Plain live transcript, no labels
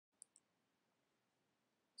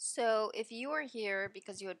So if you are here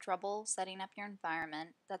because you had trouble setting up your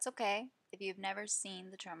environment, that's okay. If you've never seen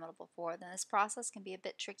the terminal before, then this process can be a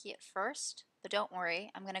bit tricky at first, but don't worry,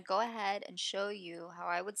 I'm going to go ahead and show you how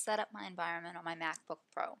I would set up my environment on my MacBook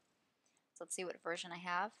Pro. So let's see what version I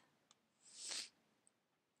have.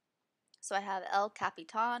 So I have El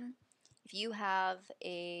Capitan. If you have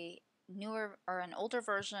a newer or an older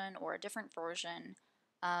version or a different version,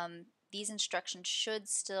 these instructions should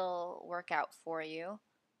still work out for you.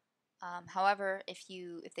 However, if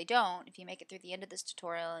you make it through the end of this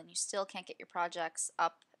tutorial and you still can't get your projects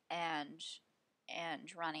up and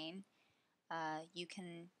running, you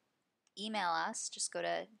can email us. Just go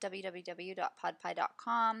to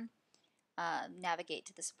www.podpi.com, navigate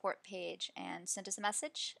to the support page, and send us a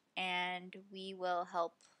message, and we will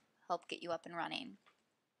help get you up and running.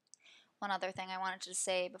 One other thing I wanted to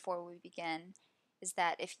say before we begin is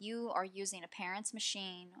that if you are using a parent's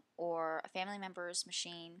machine or a family member's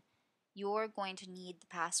machine, you're going to need the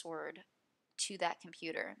password to that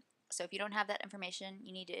computer. So if you don't have that information,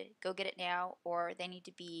 you need to go get it now, or they need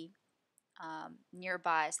to be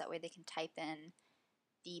nearby so that way they can type in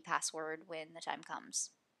the password when the time comes.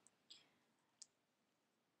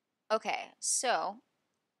 Okay, so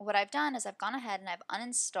what I've done is I've gone ahead and I've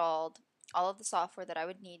uninstalled all of the software that I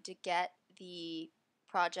would need to get the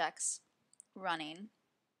projects running.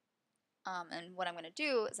 And what I'm going to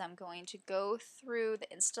do is I'm going to go through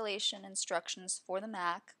the installation instructions for the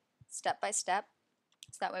Mac step by step,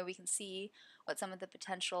 so that way we can see what some of the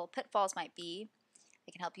potential pitfalls might be.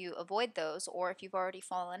 I can help you avoid those, or if you've already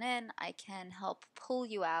fallen in, I can help pull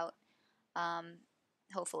you out,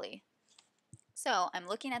 hopefully. So I'm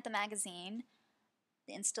looking at the magazine,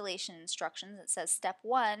 the installation instructions. It says step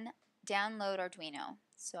 1, download Arduino.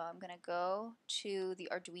 So I'm going to go to the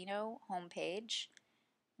Arduino homepage.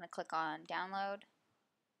 I'm going to click on download.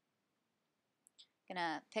 I'm going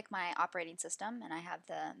to pick my operating system, and I have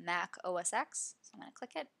the Mac OS X, so I'm going to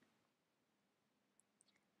click it.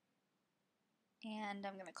 And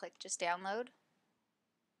I'm going to click just download.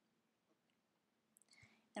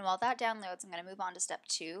 And while that downloads, I'm going to move on to step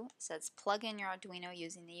 2. It says plug in your Arduino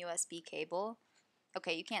using the USB cable.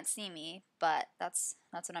 Okay, you can't see me, but that's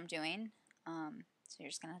what I'm doing. So you're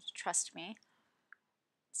just going to have to trust me.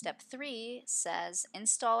 Step 3 says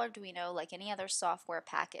install Arduino like any other software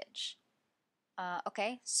package.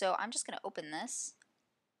 Okay, so I'm just going to open this.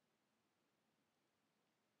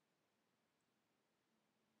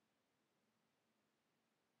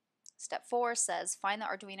 Step 4 says find the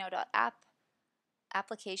Arduino.app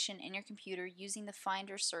application in your computer using the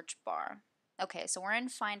Finder search bar. Okay, so we're in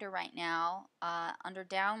Finder right now. Under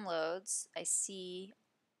Downloads, I see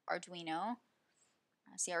Arduino.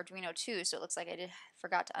 I see Arduino 2, so it looks like I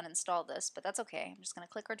forgot to uninstall this, but that's okay. I'm just going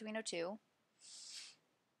to click Arduino 2.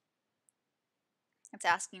 It's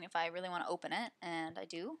asking if I really want to open it, and I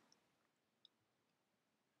do.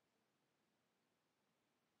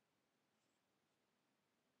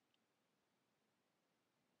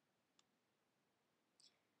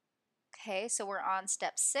 Okay, so we're on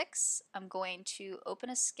step 6. I'm going to open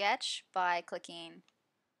a sketch by clicking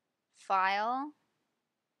File,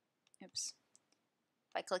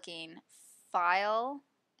 by clicking File,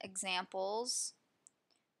 Examples,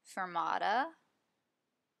 Fermata,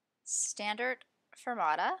 Standard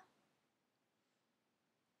Fermata.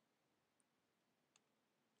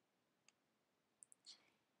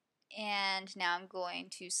 And now I'm going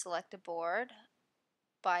to select a board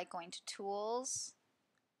by going to Tools,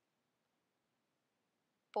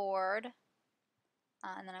 Board,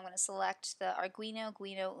 and then I'm going to select the Arduino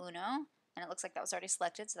Uno, and it looks like that was already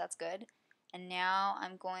selected, so that's good. And now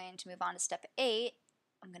I'm going to move on to step 8.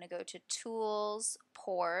 I'm going to go to Tools,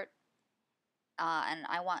 Port, and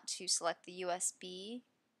I want to select the USB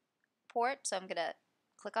port, so I'm going to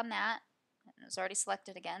click on that. And it's already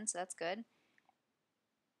selected again, so that's good.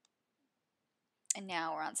 And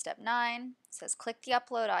now we're on step 9. It says click the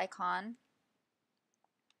upload icon.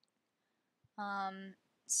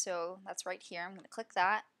 So that's right here. I'm going to click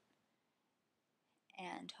that.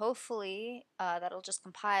 And hopefully that'll just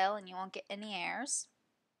compile and you won't get any errors.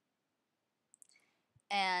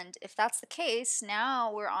 And if that's the case,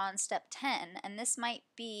 now we're on step 10, and this might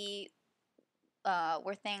be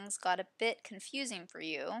where things got a bit confusing for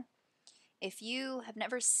you. If you have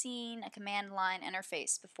never seen a command line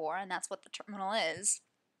interface before, and that's what the terminal is,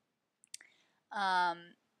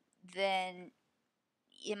 then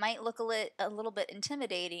it might look a little bit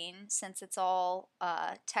intimidating since it's all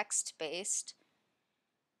text-based.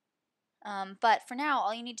 But for now,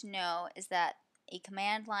 all you need to know is that a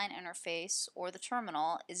command line interface, or the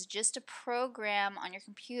terminal, is just a program on your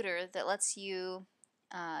computer that lets you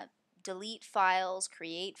delete files,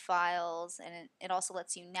 create files, and it also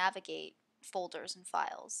lets you navigate folders and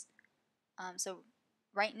files. So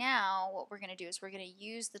right now what we're going to do is we're going to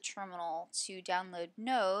use the terminal to download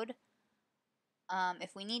Node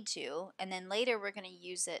if we need to, and then later we're going to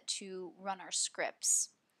use it to run our scripts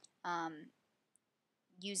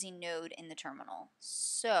using Node in the terminal.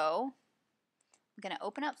 So I'm going to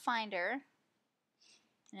open up Finder,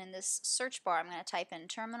 and in this search bar I'm going to type in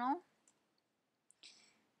terminal,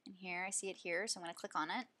 and here I see it here, so I'm going to click on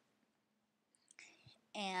it,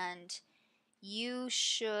 and you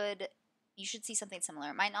should see something similar.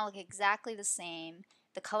 It might not look exactly the same.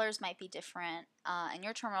 The colors might be different, and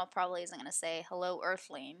your terminal probably isn't going to say hello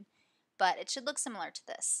Earthling, but it should look similar to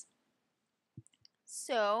this.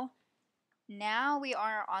 So now we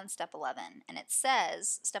are on step 11, and it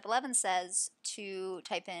says, step 11 says to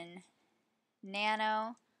type in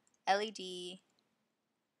nano led.js.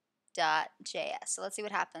 So let's see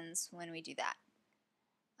what happens when we do that.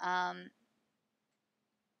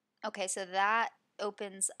 Okay, so that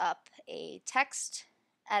opens up a text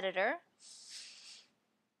editor.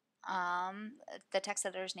 The text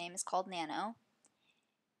editor's name is called Nano.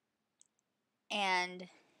 And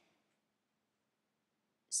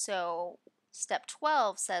so step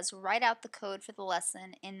 12 says write out the code for the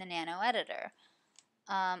lesson in the Nano editor.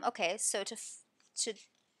 Okay, so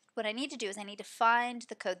what I need to do is I need to find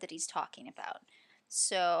the code that he's talking about.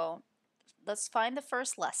 So let's find the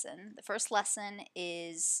first lesson. The first lesson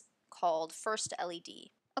is called First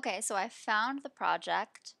LED. Okay, so I found the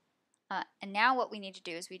project, and now what we need to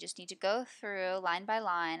do is we just need to go through line by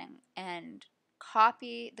line and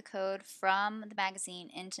copy the code from the magazine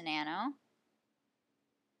into Nano.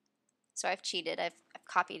 So I've cheated, I've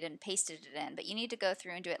copied and pasted it in, but you need to go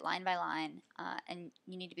through and do it line by line, and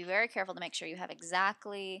you need to be very careful to make sure you have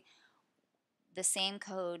exactly the same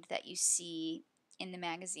code that you see in the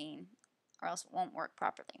magazine, or else it won't work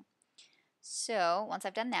properly. So once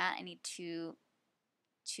I've done that, I need to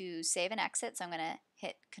save and exit, so I'm going to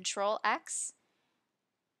hit Control X,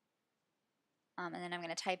 and then I'm going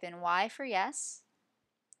to type in Y for yes,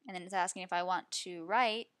 and then it's asking if I want to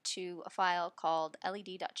write to a file called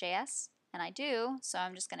led.js, and I do, so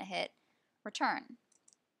I'm just going to hit Return.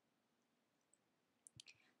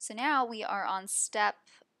 So now we are on step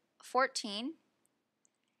 14.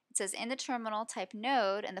 It says in the terminal type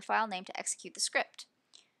node and the file name to execute the script.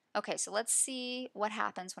 Okay, so let's see what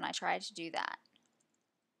happens when I try to do that.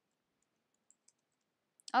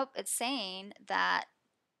 Oh, it's saying that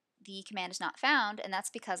the command is not found, and that's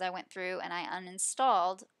because I went through and I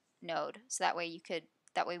uninstalled Node, so that way we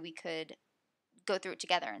could go through it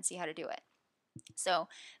together and see how to do it. So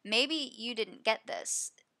maybe you didn't get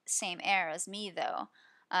this same error as me though.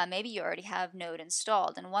 Maybe you already have Node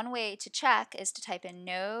installed, and one way to check is to type in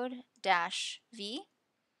node-v,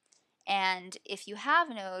 and if you have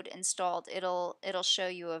Node installed, it'll show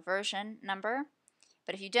you a version number,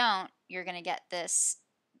 but if you don't, you're going to get this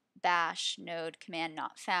bash node command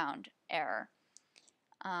not found error,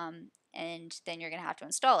 and then you're going to have to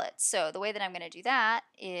install it. So the way that I'm going to do that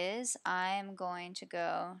is I'm going to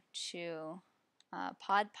go to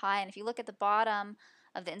PodPi, and if you look at the bottom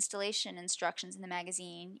of the installation instructions in the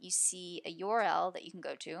magazine, you see a URL that you can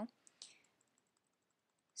go to.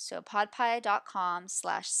 So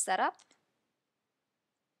podpi.com/setup.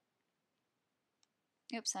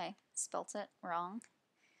 Oops, I spelt it wrong.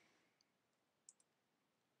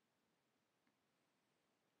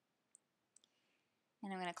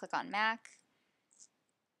 And I'm going to click on Mac,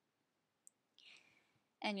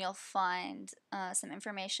 and you'll find some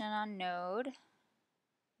information on Node.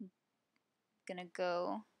 I'm going to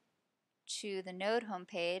go to the Node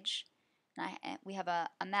homepage, and we have a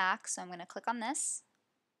Mac, so I'm going to click on this,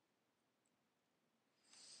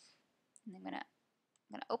 and I'm going to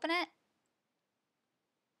open it.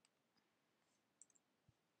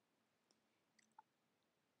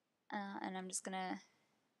 And I'm just going to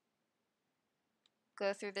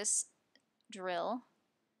go through this drill.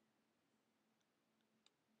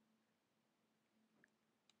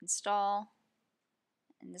 Install,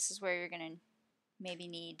 and this is where you're going to maybe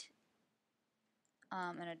need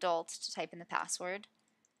an adult to type in the password.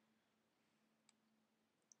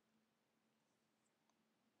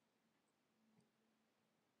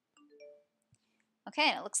 Okay,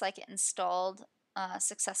 and it looks like it installed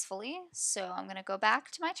successfully, so I'm going to go back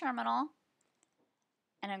to my terminal,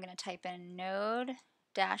 and I'm going to type in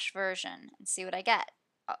node-version and see what I get.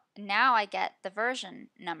 Now I get the version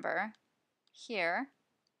number here.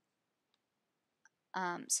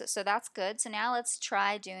 So that's good. So now let's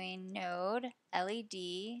try doing node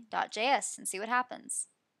led.js and see what happens.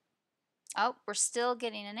 Oh, we're still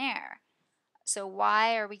getting an error. So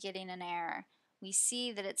why are we getting an error? We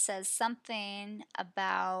see that it says something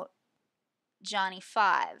about Johnny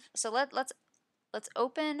 5. So let's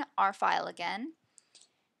open our file again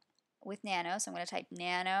with nano. So I'm going to type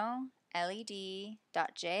nano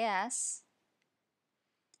led.js,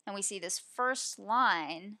 and we see this first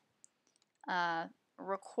line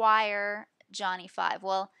require Johnny 5.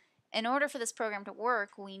 Well, in order for this program to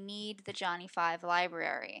work, we need the Johnny 5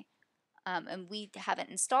 library, and we haven't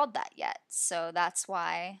installed that yet. So that's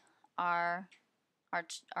why our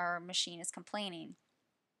machine is complaining.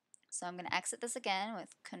 So I'm going to exit this again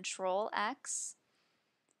with Control X,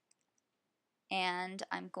 and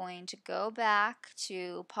I'm going to go back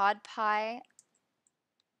to PodPi,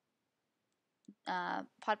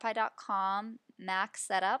 podpi.com, Mac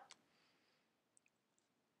Setup.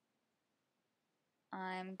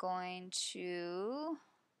 I'm going to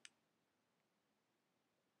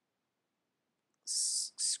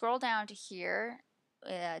scroll down to here,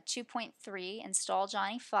 2.3, install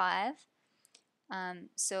Johnny 5.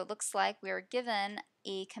 So it looks like we are given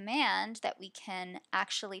a command that we can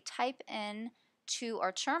actually type in to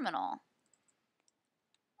our terminal.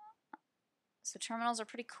 So terminals are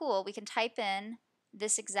pretty cool. We can type in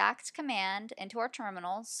this exact command into our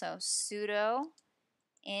terminal. So sudo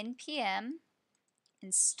npm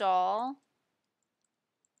install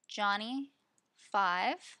Johnny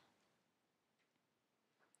 5.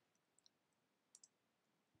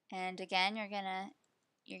 And again, you're gonna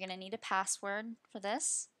need a password for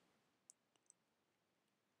this.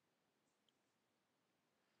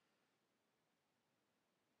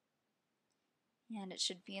 And it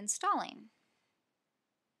should be installing.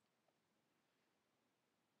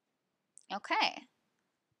 Okay.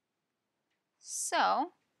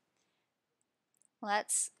 So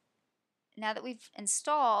now that we've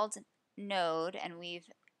installed Node and we've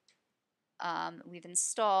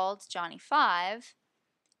installed Johnny 5,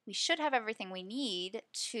 we should have everything we need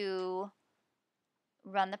to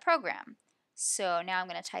run the program. So now I'm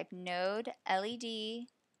going to type node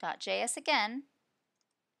led.js again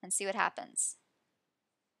and see what happens.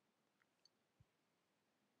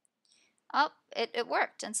 Oh, it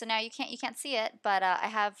worked, and so now you can't see it, but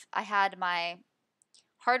I had my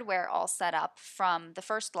hardware all set up from the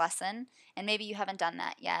first lesson, and maybe you haven't done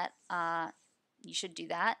that yet. You should do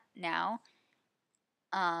that now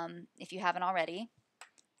if you haven't already.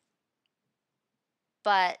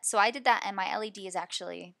 But so I did that, and my LED is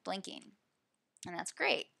actually blinking, and that's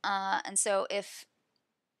great. And so if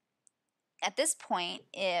at this point,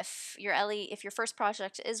 if your first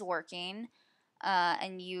project is working,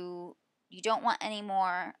 and you don't want any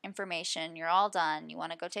more information, you're all done, you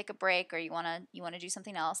want to go take a break, or you want to do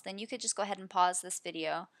something else, then you could just go ahead and pause this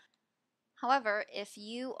video. However, if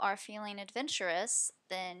you are feeling adventurous,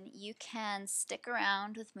 then you can stick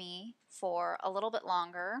around with me for a little bit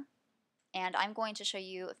longer, and I'm going to show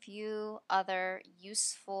you a few other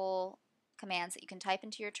useful commands that you can type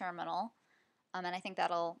into your terminal, and I think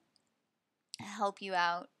that'll help you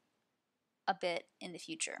out a bit in the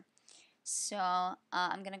future. So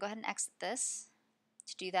I'm going to go ahead and exit this.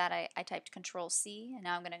 To do that, I typed Control-C, and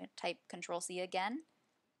now I'm going to type Control-C again.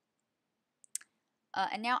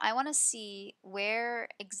 And now I want to see where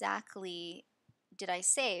exactly did I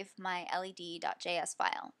save my led.js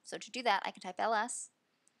file. So to do that, I can type ls,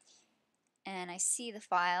 and I see the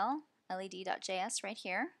file led.js right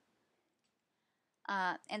here.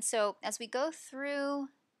 And so as we go through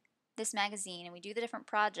this magazine and we do the different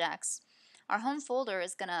projects, our home folder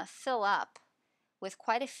is going to fill up with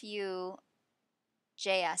quite a few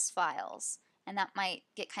JS files, and that might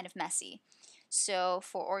get kind of messy. So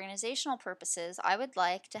for organizational purposes, I would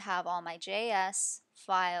like to have all my JS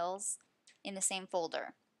files in the same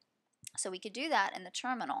folder. So we could do that in the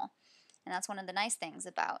terminal, and that's one of the nice things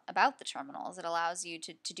about the terminal, is it allows you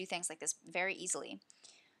to do things like this very easily.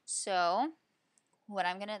 So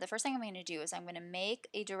the first thing I'm going to do is I'm going to make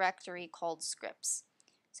a directory called scripts.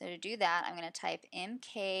 So to do that, I'm going to type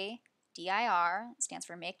mkdir, it stands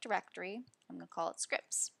for make directory. I'm going to call it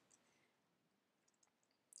scripts.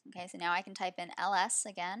 Okay, so now I can type in ls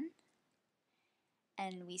again,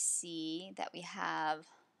 and we see that we have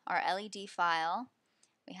our LED file,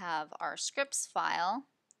 we have our scripts file,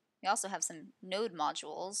 we also have some Node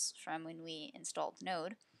modules from when we installed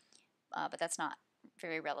Node, but that's not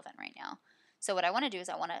very relevant right now. So what I want to do is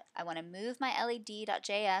I want to move my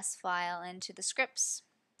led.js file into the scripts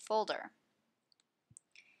folder.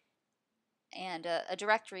 And a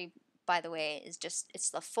directory, by the way, is it's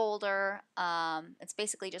the folder. It's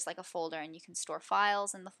basically just like a folder, and you can store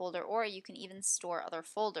files in the folder, or you can even store other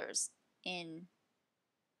folders in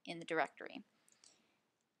the directory.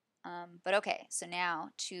 But okay, so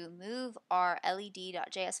now to move our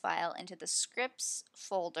led.js file into the scripts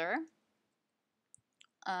folder,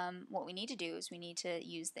 what we need to do is we need to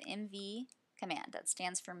use the mv command that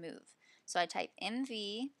stands for move. So I type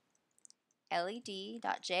mv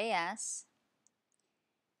led.js,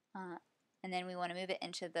 and then we want to move it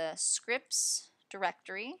into the scripts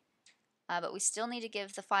directory, but we still need to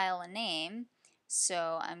give the file a name.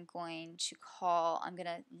 So I'm going to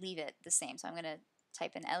leave it the same. So I'm going to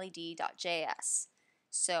type in led.js.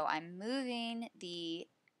 So I'm moving the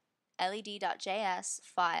led.js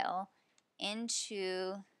file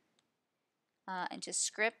into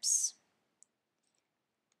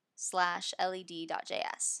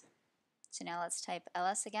scripts/led.js. So now let's type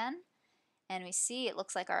ls again, and we see it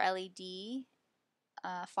looks like our led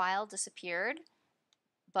file disappeared,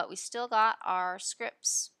 but we still got our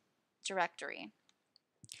scripts directory.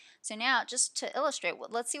 So now, just to illustrate,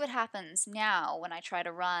 let's see what happens now when I try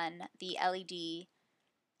to run the led.js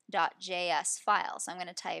file. So I'm going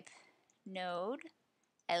to type node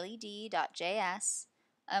led.js,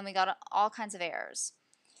 and we got all kinds of errors.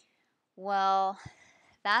 Well,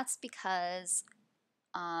 that's because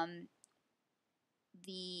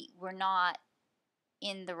we're not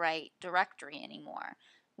in the right directory anymore.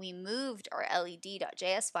 We moved our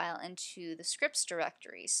led.js file into the scripts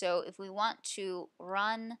directory. So if we want to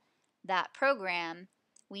run that program,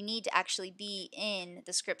 we need to actually be in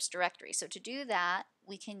the scripts directory. So to do that,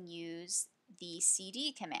 we can use the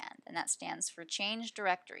cd command, and that stands for change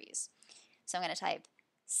directories. So I'm going to type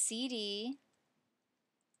cd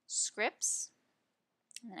scripts,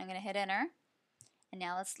 and then I'm going to hit enter. And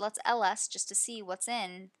now let's ls just to see what's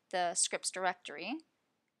in the scripts directory.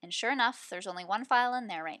 And sure enough, there's only one file in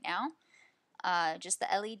there right now, just the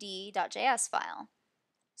led.js file.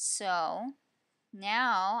 So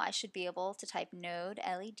now I should be able to type node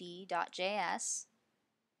led.js,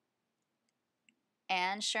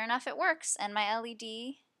 and sure enough it works, and my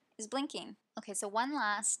LED is blinking. Okay, so one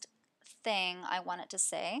last thing I wanted to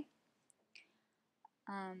say.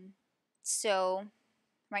 So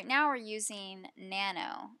right now we're using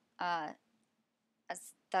Nano,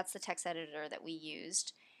 that's the text editor that we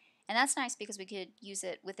used. And that's nice because we could use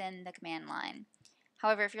it within the command line.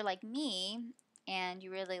 However, if you're like me and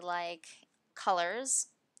you really like colors,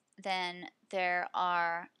 then there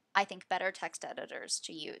are, I think, better text editors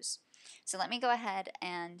to use. So let me go ahead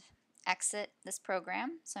and exit this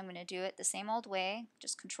program. So I'm going to do it the same old way,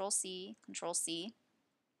 just Control-C, Control-C.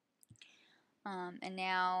 And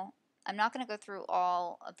now I'm not going to go through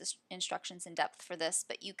all of the instructions in depth for this,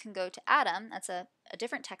 but you can go to Atom. That's a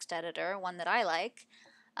different text editor, one that I like.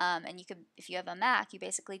 And you could, if you have a Mac, you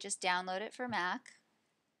basically just download it for Mac.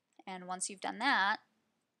 And once you've done that,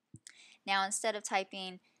 now instead of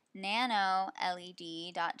typing nano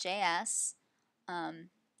led.js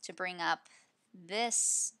to bring up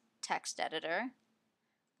this text editor,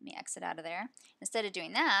 let me exit out of there. Instead of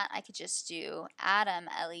doing that, I could just do atom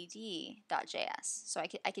led.js. So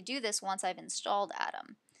I could do this once I've installed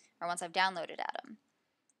Atom, or once I've downloaded Atom.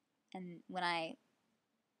 And when I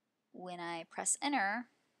press enter,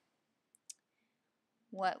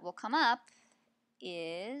 what will come up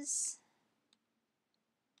is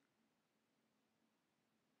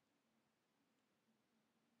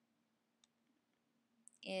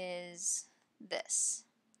this.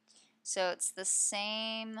 So it's the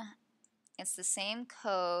same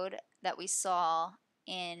code that we saw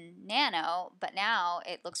in Nano, but now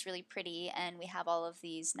it looks really pretty, and we have all of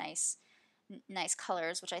these nice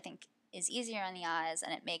colors, which I think is easier on the eyes,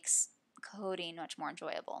 and it makes coding much more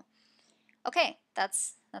enjoyable. Okay,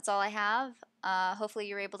 that's all I have. Hopefully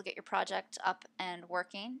you're able to get your project up and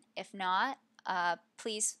working. If not,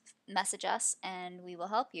 please message us and we will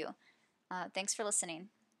help you. Thanks for listening.